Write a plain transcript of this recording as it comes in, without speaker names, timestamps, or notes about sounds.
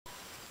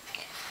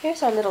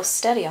Here's our little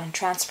study on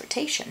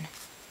transportation.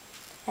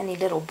 Any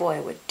little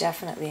boy would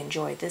definitely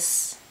enjoy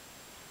this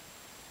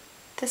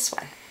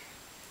one.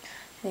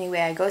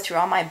 Anyway, I go through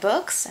all my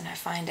books and I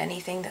find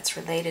anything that's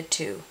related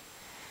to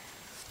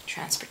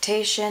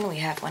transportation. We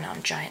have one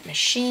on giant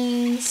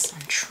machines,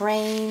 on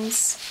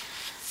trains,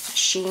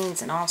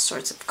 machines and all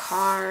sorts of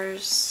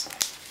cars,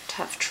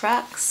 tough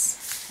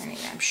trucks.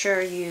 Anyway, I'm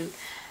sure you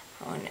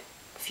own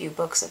a few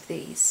books of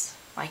these,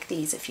 like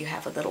these, if you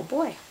have a little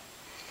boy.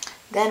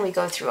 Then we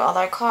go through all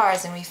our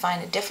cars and we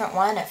find a different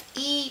one of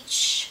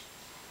each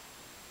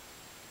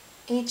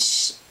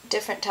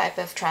different type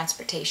of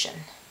transportation,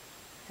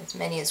 as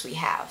many as we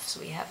have.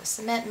 So we have a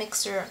cement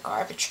mixer, a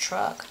garbage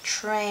truck, a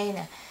train,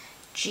 a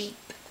jeep,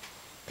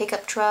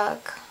 pickup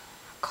truck,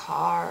 a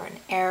car, an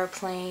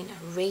airplane,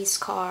 a race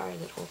car, a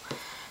little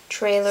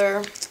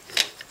trailer.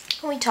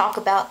 When we talk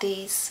about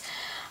these,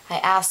 I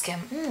ask him,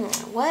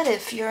 what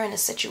if you're in a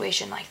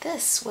situation like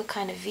this? What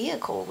kind of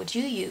vehicle would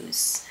you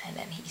use? And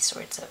then he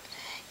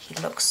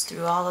looks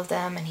through all of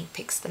them and he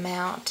picks them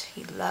out.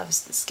 He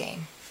loves this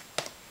game.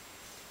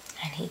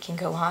 And he can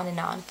go on and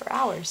on for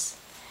hours.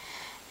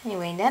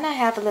 Anyway, then I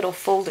have a little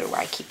folder where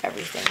I keep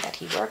everything that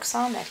he works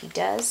on, that he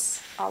does,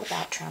 all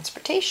about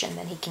transportation.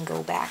 Then he can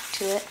go back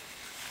to it.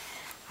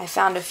 I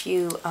found a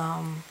few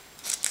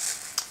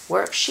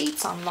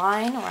worksheets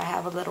online, or I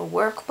have a little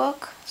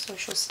workbook,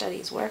 social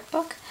studies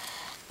workbook.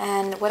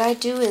 And what I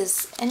do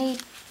is any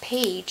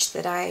page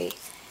that I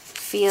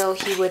feel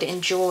he would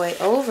enjoy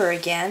over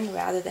again,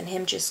 rather than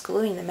him just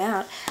gluing them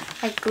out,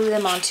 I glue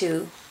them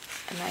onto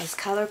a nice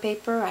color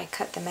paper. I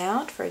cut them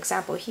out. For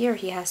example, here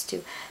he has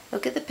to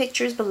look at the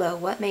pictures below,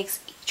 what makes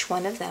each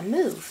one of them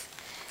move.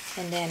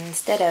 And then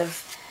instead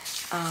of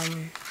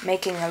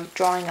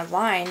drawing a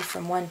line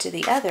from one to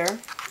the other,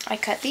 I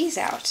cut these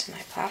out and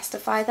I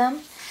plastify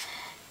them,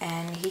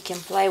 and he can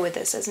play with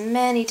this as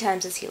many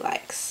times as he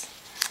likes.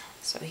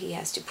 So he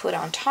has to put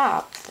on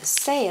top the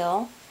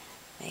sail,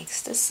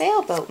 makes the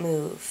sailboat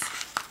move.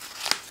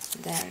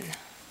 Then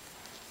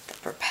the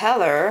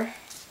propeller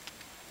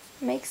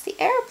makes the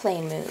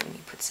airplane move, and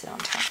he puts it on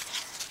top.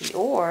 The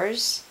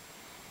oars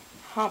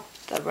help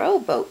the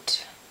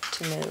rowboat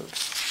to move.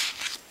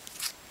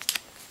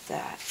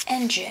 The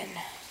engine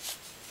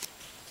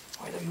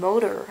or the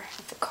motor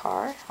of the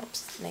car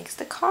makes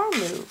the car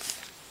move.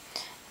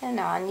 And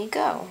on you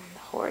go. The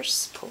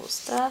horse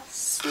pulls the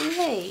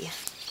sleigh.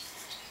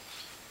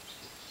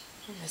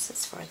 And this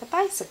is for the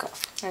bicycle.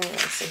 Anyway,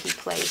 so he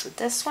plays with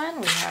this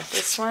one. We have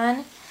this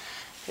one.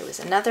 There was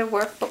another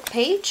workbook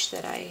page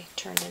that I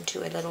turned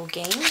into a little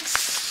game.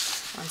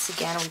 Once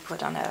again, we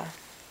put on a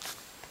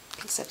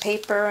piece of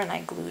paper and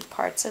I glued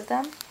parts of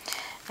them.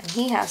 And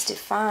he has to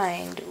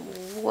find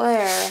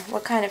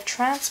what kind of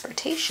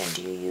transportation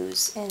do you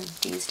use in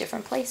these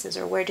different places,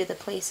 or where do the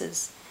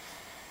places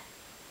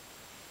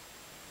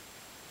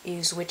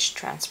use which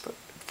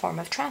form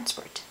of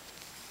transport.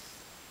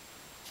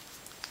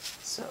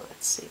 So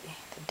let's see,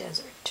 the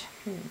desert.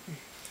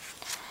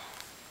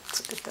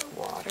 Let's look at the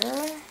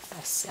water,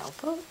 a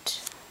sailboat.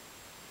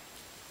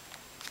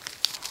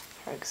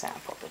 For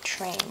example, the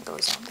train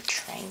goes on the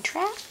train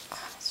track.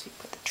 So we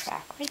put the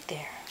track right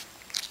there.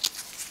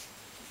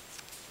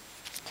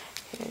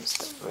 Here's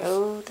the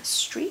road, the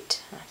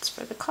street. That's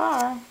for the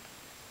car.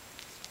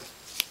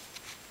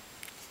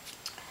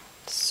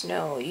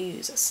 Snow, you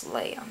use a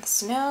sleigh on the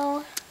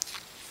snow.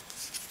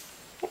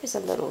 There's a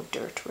little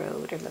dirt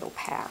road or little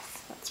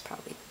path. That's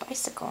probably the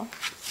bicycle.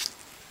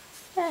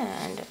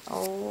 And an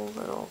old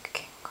little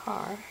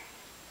car.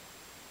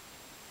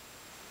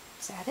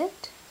 Is that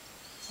it?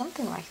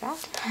 Something like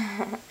that.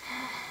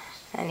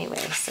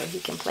 Anyway, so he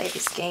can play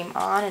this game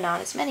on and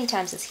on as many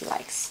times as he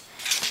likes.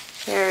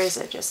 Here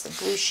is just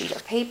a blue sheet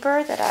of paper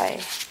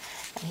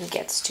and he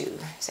gets to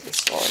say a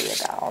story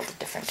about all the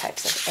different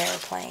types of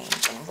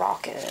airplanes and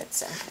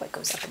rockets and what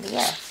goes up in the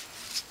air.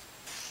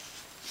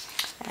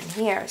 And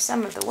here are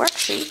some of the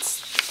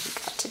worksheets that he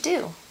got to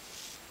do.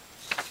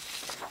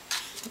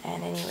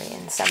 And anyway,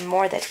 and some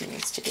more that he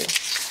needs to do.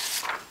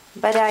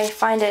 But I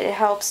find it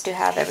helps to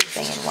have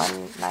everything in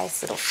one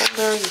nice little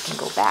folder. You can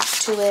go back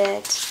to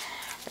it,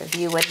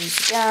 review what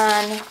he's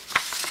done.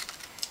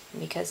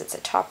 Because it's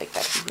a topic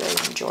that he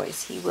really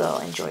enjoys, he will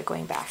enjoy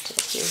going back to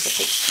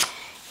it.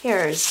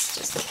 Here's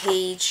just a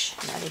page,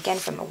 and again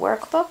from a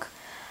workbook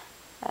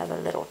of a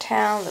little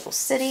town, little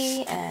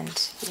city, and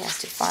he has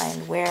to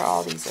find where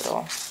all these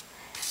little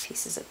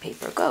pieces of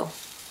paper go.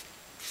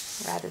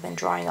 Rather than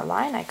drawing a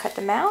line, I cut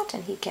them out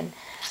and he can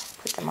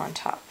put them on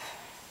top.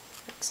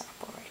 For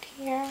example, right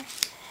here,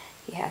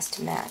 he has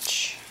to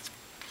match.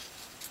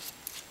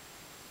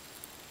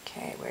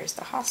 Okay, where's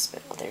the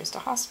hospital? There's the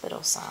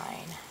hospital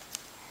sign.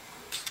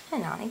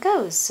 And on it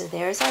goes. So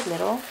there's our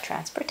little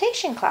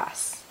transportation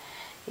class.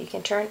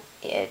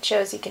 It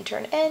shows you can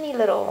turn any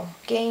little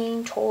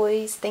game,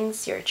 toys,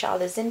 things your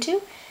child is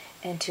into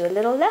a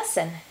little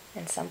lesson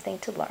and something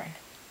to learn.